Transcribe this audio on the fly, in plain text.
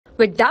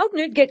With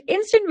Doubtnut, get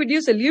instant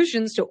video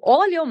solutions to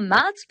all your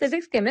maths,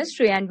 physics,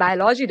 chemistry, and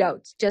biology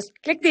doubts. Just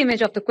click the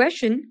image of the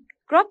question,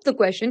 crop the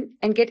question,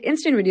 and get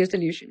instant video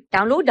solution.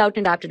 Download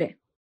Doubtnut app today.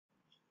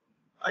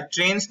 A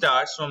train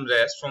starts from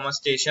rest from a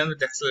station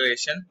with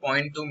acceleration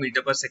 0.2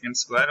 meter per second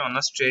square on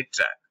a straight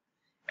track.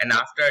 And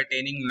after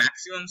attaining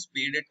maximum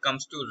speed, it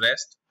comes to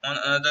rest on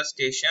another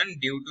station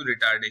due to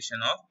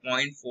retardation of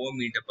 0.4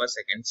 meter per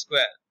second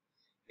square.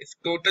 If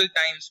total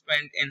time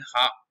spent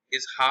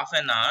is half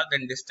an hour,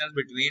 then distance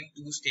between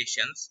two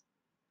stations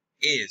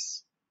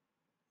is.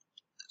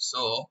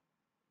 So,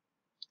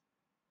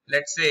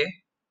 let's say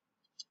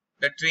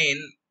the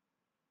train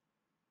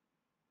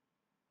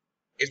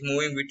is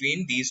moving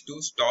between these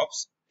two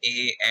stops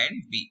A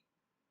and B.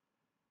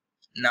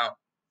 Now,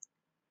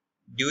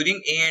 during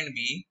A and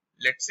B,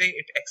 let's say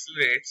it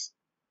accelerates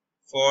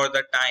for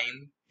the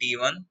time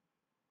t1,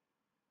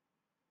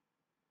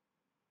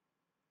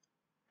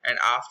 and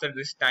after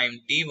this time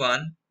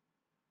t1,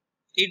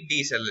 it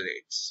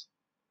decelerates.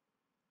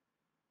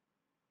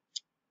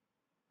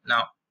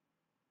 Now,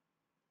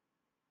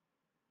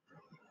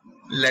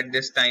 let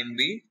this time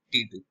be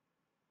t2.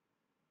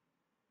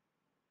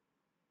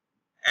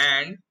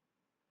 And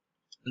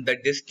the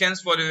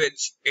distance for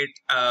which it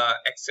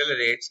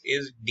accelerates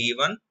is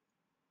d1,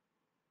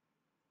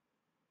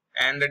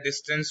 and the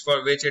distance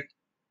for which it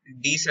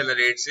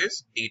decelerates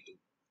is d2.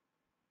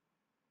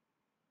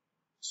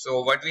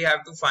 So what we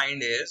have to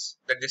find is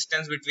the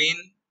distance between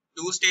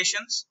two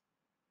stations.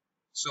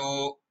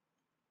 So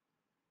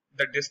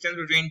the distance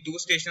between two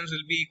stations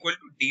will be equal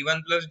to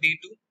d1 plus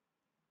d2.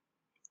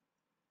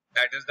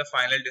 That is the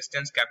final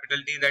distance, capital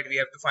D, that we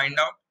have to find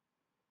out.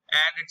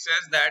 And it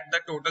says that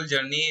the total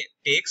journey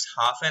takes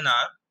half an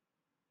hour.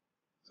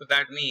 So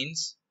that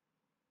means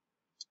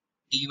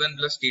t1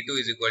 plus t2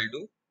 is equal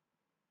to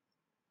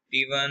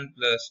t1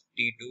 plus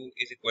t2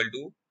 is equal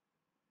to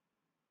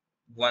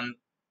 1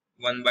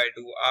 by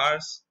 2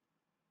 hours,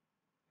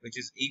 which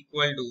is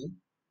equal to,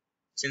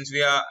 since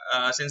the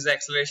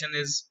acceleration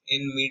is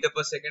in meter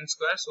per second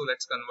square, so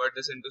let's convert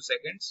this into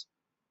seconds.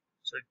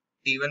 So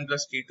t1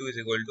 plus t2 is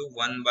equal to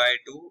 1 by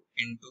 2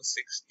 into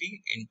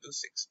 60 into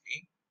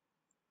 60,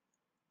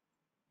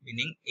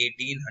 meaning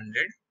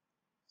 1800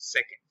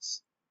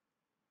 seconds.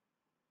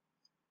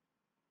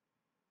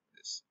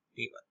 This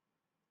t1.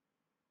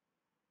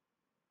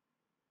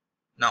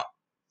 Now,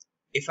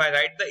 if I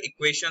write the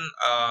equation,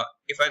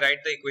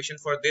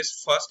 for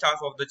this first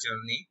half of the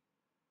journey,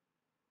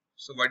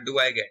 so what do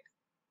I get?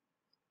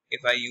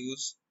 If I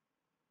use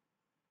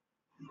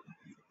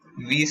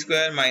v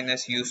square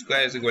minus u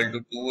square is equal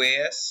to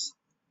 2as,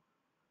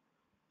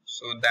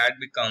 so that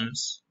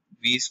becomes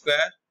v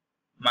square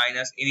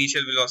minus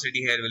initial velocity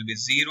here will be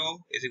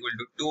 0 is equal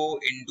to 2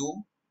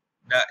 into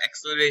the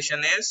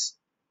acceleration is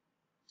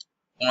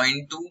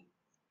 0.2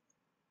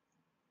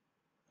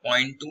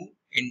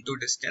 into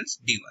distance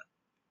d1.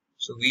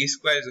 So v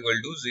square is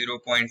equal to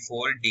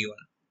 0.4 d1.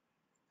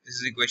 This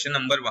is equation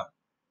number 1.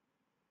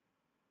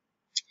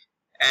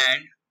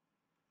 And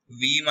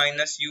v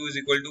minus u is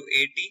equal to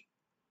 80.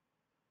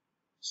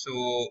 So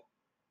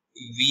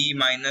v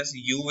minus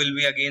u will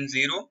be again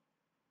 0.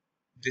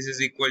 This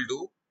is equal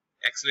to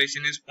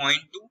acceleration is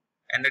 0.2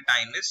 and the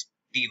time is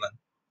t1.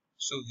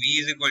 So v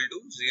is equal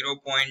to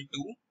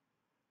 0.2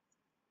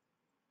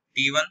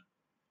 t1.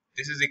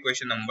 This is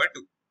equation number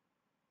 2.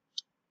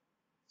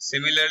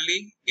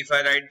 Similarly, if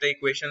I write the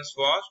equations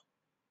for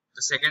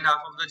the second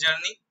half of the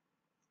journey,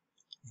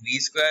 v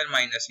square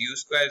minus u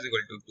square is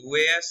equal to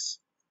 2as.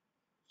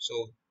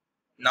 So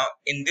now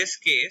in this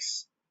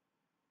case,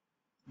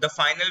 the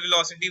final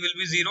velocity will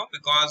be 0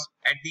 because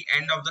at the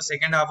end of the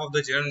second half of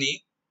the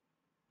journey,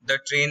 the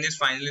train is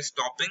finally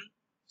stopping.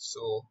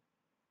 So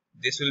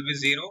this will be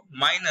 0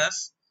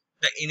 minus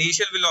the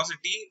initial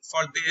velocity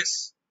for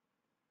this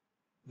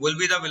will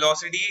be the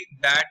velocity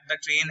that the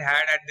train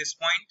had at this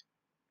point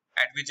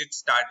at which it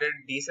started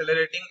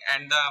decelerating,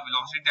 and the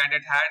velocity that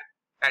it had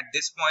at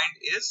this point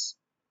is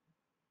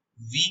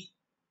v.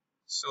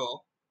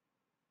 So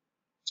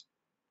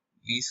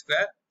v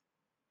square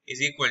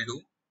is equal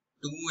to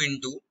 2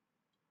 into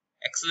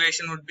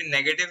acceleration would be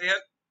negative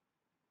here,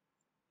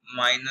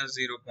 minus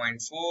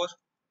 0.4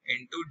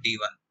 into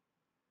d1.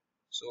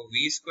 So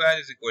v square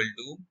is equal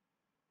to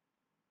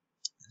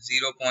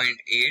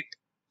 0.8,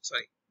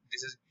 sorry,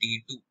 this is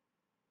d2,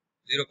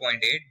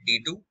 0.8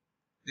 d2.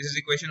 This is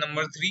equation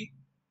number 3.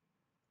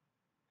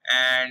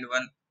 And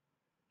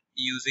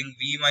using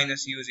v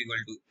minus u is equal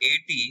to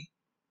 80.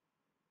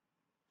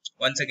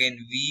 Once again,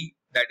 v,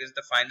 that is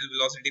the final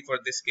velocity for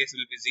this case,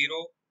 will be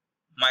 0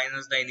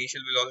 minus the initial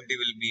velocity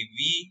will be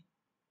v,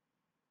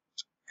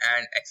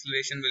 and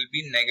acceleration will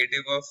be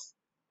negative of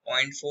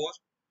 0.4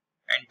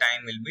 and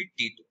time will be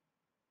t2.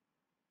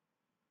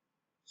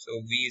 So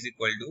v is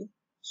equal to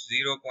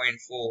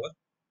 0.4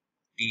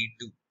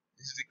 t2.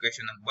 This is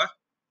equation number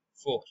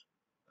 4.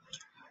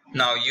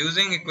 Now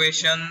using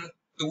equation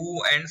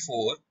 2 and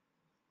 4,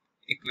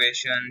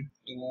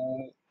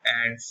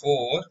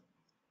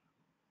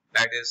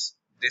 that is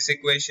this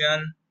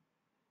equation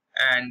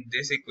and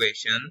this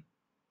equation,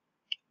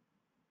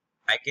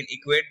 I can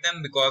equate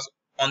them because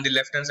on the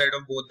left hand side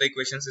of both the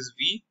equations is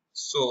V.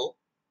 So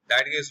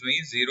that gives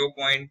me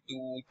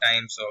 0.2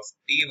 times of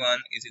T1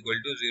 is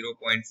equal to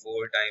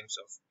 0.4 times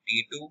of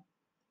T2,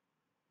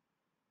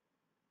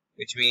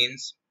 which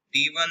means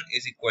T1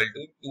 is equal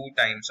to 2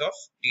 times of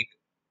T2.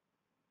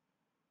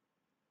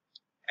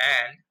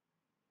 And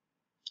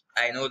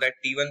I know that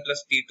T1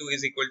 plus T2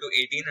 is equal to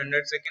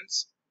 1800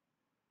 seconds.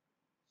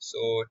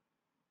 So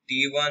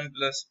T1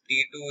 plus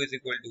T2 is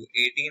equal to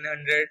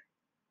 1800.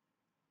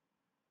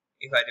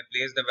 If I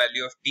replace the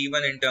value of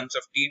T1 in terms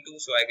of T2,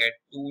 so I get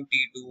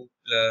 2T2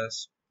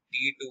 plus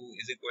T2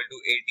 is equal to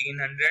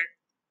 1800,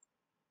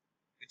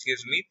 which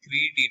gives me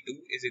 3T2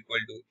 is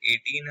equal to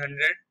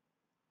 1800.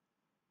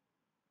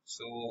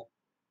 So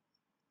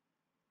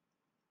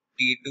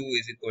T2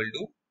 is equal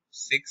to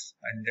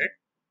 600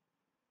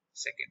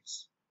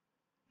 seconds.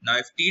 Now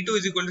if T2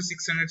 is equal to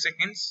 600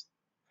 seconds,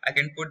 I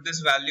can put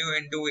this value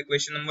into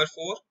equation number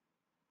 4.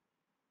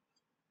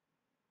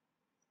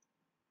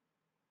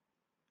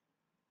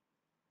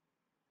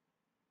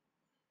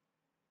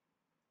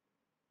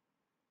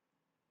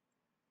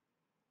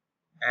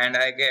 And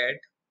I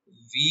get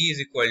V is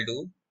equal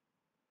to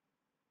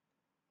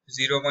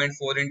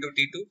 0.4 into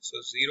T2. So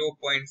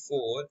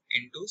 0.4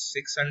 into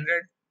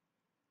 600,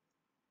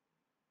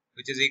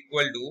 which is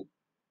equal to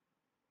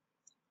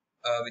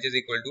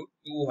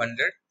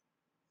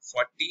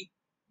 240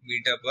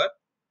 meter per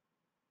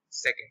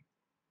second.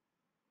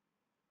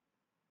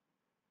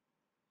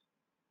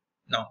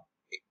 Now,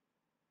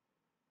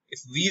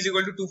 if V is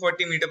equal to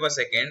 240 meter per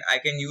second, I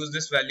can use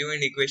this value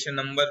in equation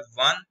number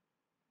 1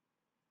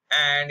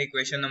 and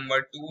equation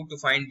number 2 to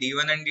find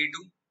D1 and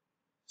D2.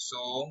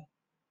 So,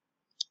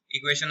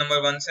 equation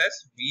number 1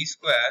 says V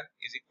square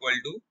is equal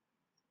to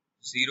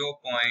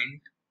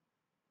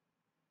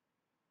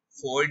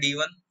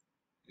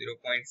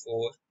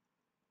 0.4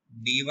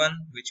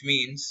 D1, which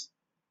means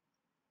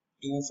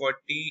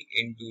 240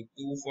 into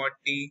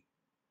 240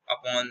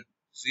 upon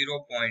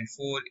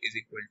 0.4 is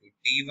equal to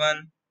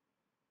D1.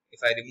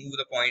 If I remove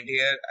the point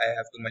here, I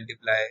have to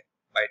multiply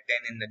by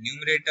 10 in the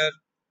numerator.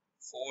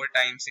 4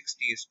 times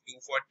 60 is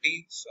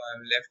 240. So I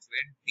am left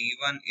with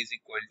D1 is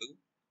equal to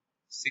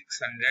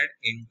 600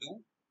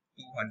 into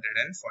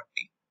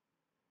 240.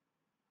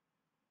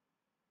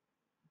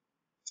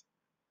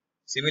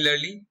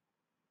 Similarly,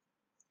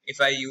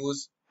 if I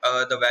use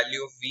the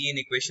value of V in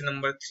equation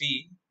number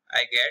 3,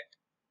 I get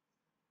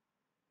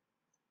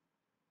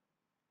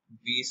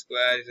V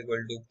square is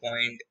equal to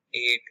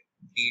 0.8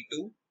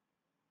 D2.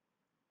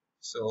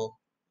 So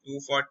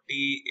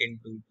 240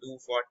 into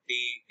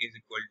 240 is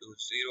equal to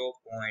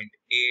 0.8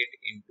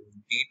 into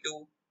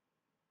D2,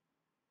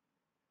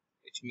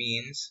 which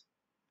means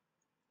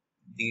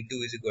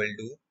D2 is equal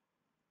to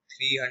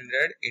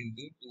 300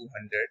 into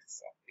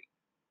 240.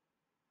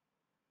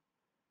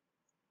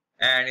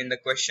 And in the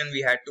question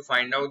we had to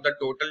find out the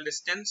total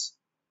distance,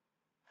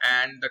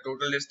 and the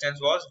total distance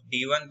was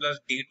D1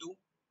 plus D2,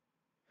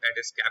 that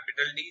is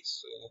capital D.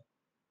 So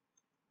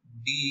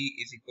D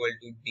is equal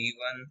to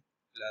D1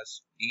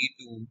 plus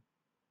D2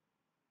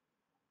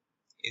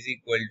 is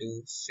equal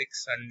to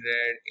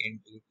 600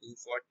 into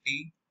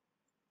 240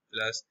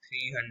 plus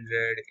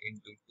 300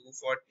 into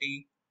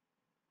 240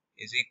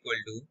 is equal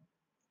to,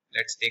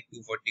 let's take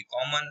 240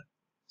 common,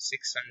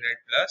 600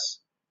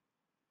 plus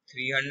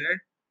 300,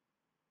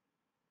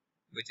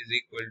 which is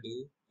equal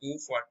to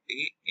 240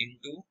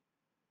 into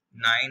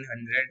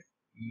 900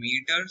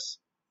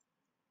 meters.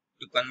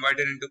 To convert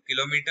it into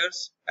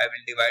kilometers, I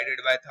will divide it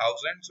by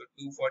 1000. So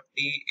 240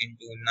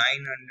 into 900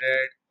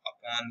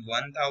 upon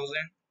 1000.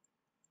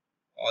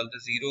 All the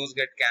zeros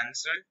get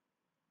cancelled,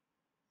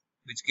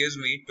 which gives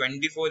me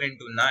 24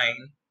 into 9,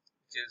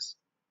 which is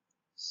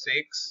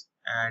 6,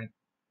 and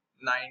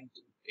 9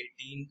 to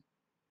 18,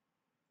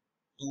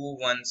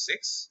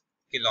 216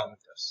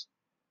 kilometers.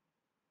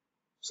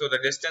 So the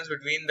distance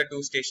between the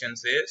two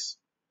stations is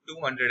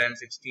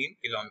 216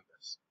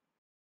 kilometers.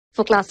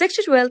 For class 6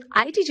 to 12,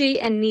 IIT JEE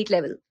and NEET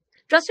level.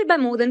 Trusted by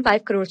more than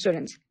 5 crore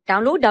students.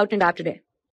 Download Doubtnut app today.